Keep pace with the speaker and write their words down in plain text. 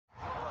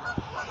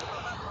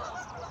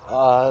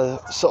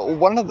So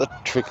one of the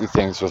tricky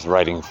things with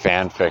writing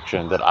fan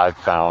fiction that I've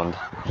found,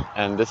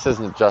 and this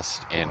isn't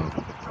just in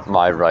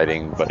my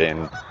writing, but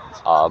in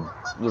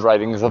the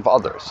writings of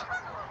others,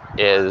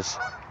 is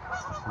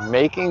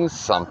making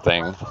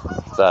something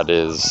that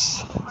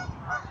is,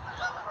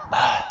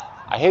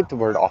 I hate the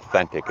word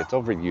authentic, it's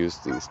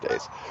overused these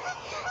days,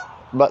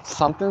 but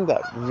something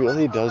that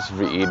really does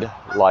read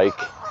like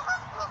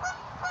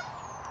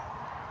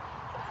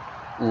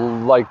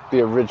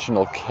the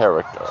original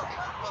character.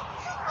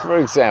 For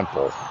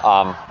example,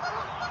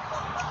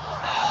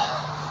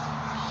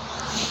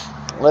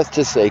 let's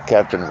just say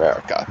Captain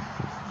America.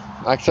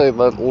 Actually,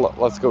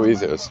 let's go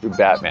easy. Let's do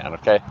Batman,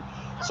 okay?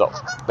 So,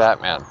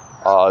 Batman.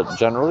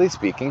 Generally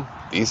speaking,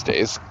 these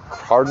days,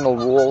 cardinal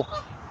rule,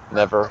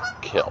 never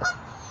kill.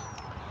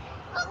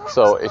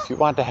 So, if you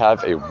want to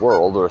have a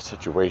world or a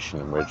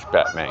situation in which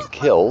Batman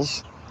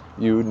kills,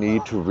 you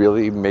need to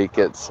really make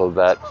it so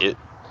that it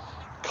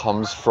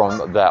comes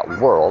from that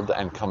world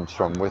and comes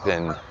from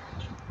within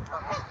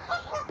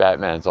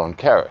Batman's own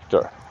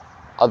character.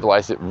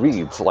 Otherwise, it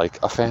reads like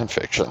a fan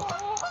fiction.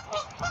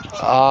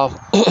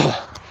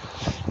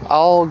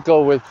 I'll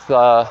go with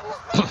a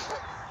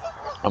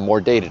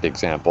more dated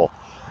example.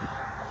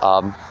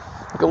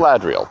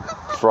 Galadriel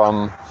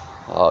from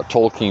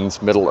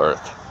Tolkien's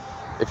Middle-earth.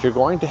 If you're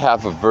going to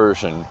have a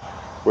version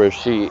where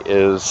she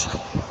is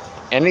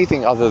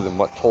anything other than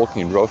what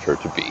Tolkien wrote her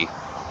to be,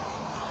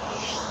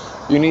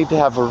 you need to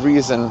have a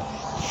reason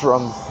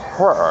from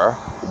her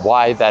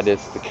why that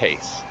is the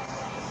case.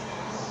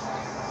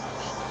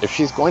 If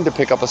she's going to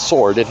pick up a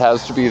sword, it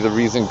has to be the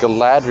reason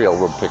Galadriel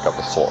would pick up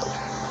a sword.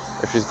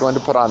 If she's going to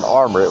put on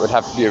armor, it would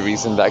have to be a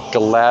reason that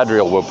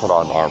Galadriel would put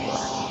on armor.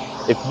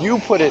 If you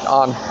put it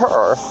on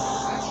her,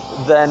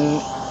 then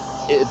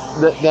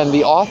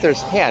the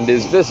author's hand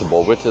is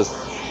visible, which is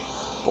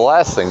the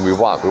last thing we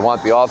want. We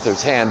want the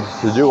author's hand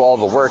to do all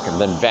the work and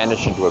then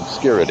vanish into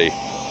obscurity.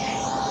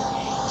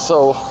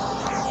 So,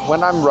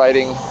 when I'm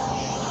writing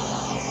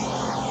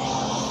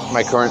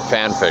my current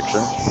fan fiction,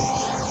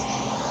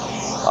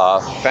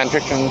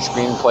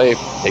 screenplay,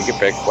 take your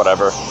pick,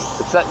 whatever.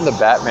 It's set in the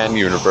Batman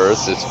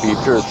universe. It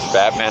features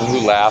Batman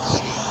who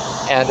laughs,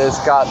 and it's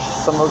got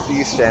some of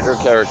these standard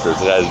characters.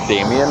 It has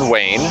Damian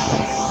Wayne,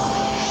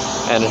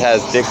 and it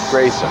has Dick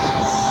Grayson.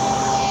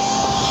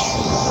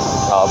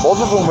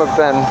 Both of whom have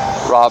been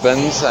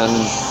Robins, and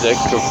Dick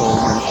of whom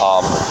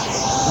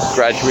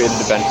graduated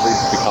eventually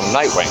to become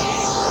Nightwing.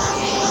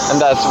 And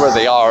that's where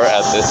they are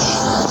at this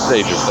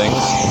stage of things.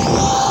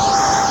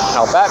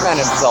 Now, Batman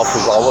himself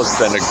has always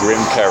been a grim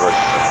character.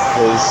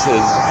 His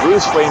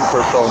Bruce Wayne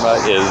persona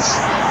is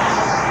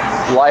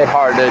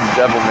lighthearted,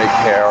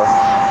 devil-may-care,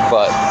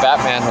 but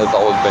Batman has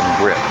always been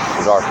grim,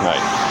 the Dark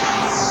Knight.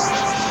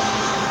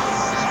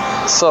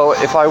 So,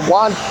 if I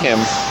want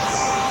him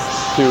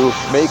to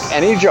make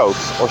any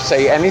jokes or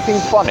say anything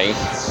funny,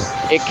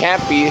 it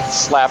can't be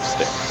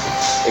slapstick.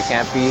 It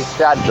can't be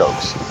dad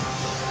jokes.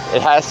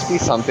 It has to be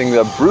something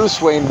that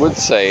Bruce Wayne would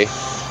say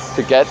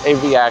to get a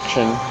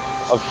reaction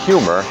of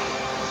humor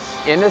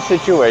in a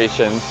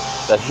situation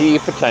that he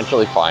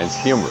potentially finds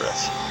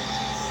humorous.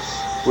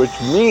 Which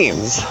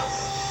means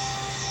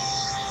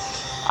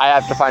I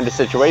have to find a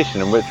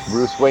situation in which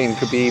Bruce Wayne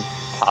could be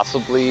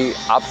possibly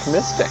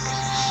optimistic.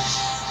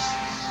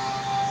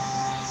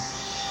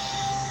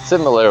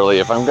 Similarly,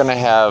 if I'm going to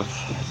have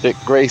Dick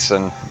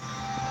Grayson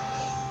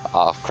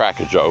crack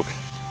a joke,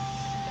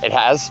 it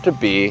has to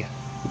be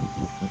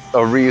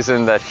a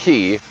reason that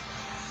he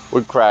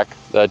would crack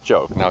that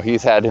joke. Now,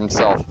 he's had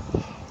himself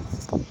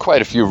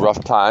quite a few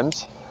rough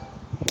times.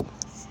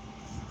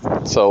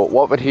 So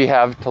what would he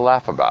have to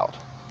laugh about?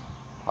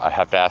 I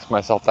have to ask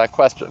myself that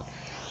question.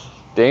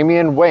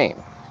 Damian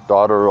Wayne,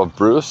 daughter of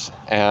Bruce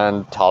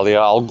and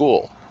Talia al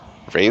Ghul,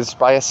 raised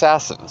by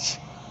assassins.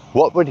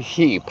 What would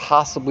he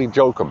possibly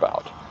joke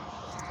about?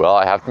 Well,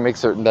 I have to make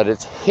certain that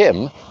it's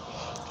him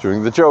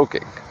doing the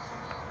joking.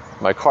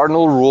 My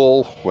cardinal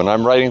rule when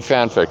I'm writing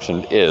fan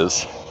fiction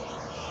is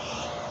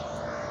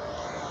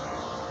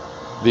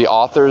the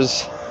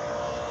author's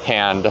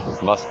hand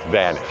must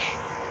vanish.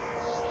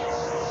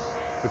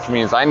 Which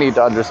means I need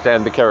to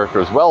understand the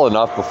characters well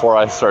enough before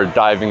I start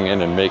diving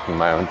in and making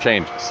my own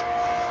changes.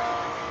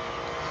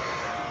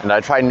 And I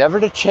try never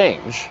to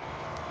change,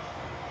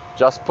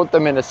 just put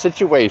them in a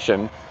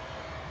situation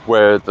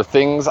where the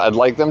things I'd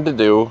like them to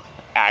do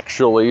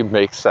actually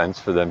make sense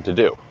for them to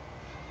do.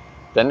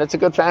 Then it's a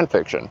good fan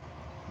fiction.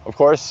 Of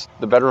course,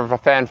 the better of a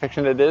fan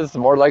fiction it is, the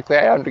more likely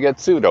I am to get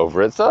sued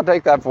over it. So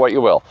take that for what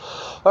you will.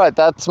 All right,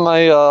 that's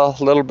my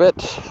little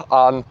bit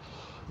on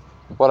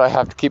what I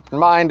have to keep in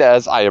mind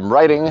as I am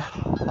writing.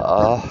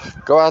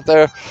 Go out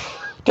there,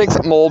 take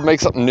something old,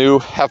 make something new,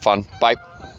 have fun. Bye.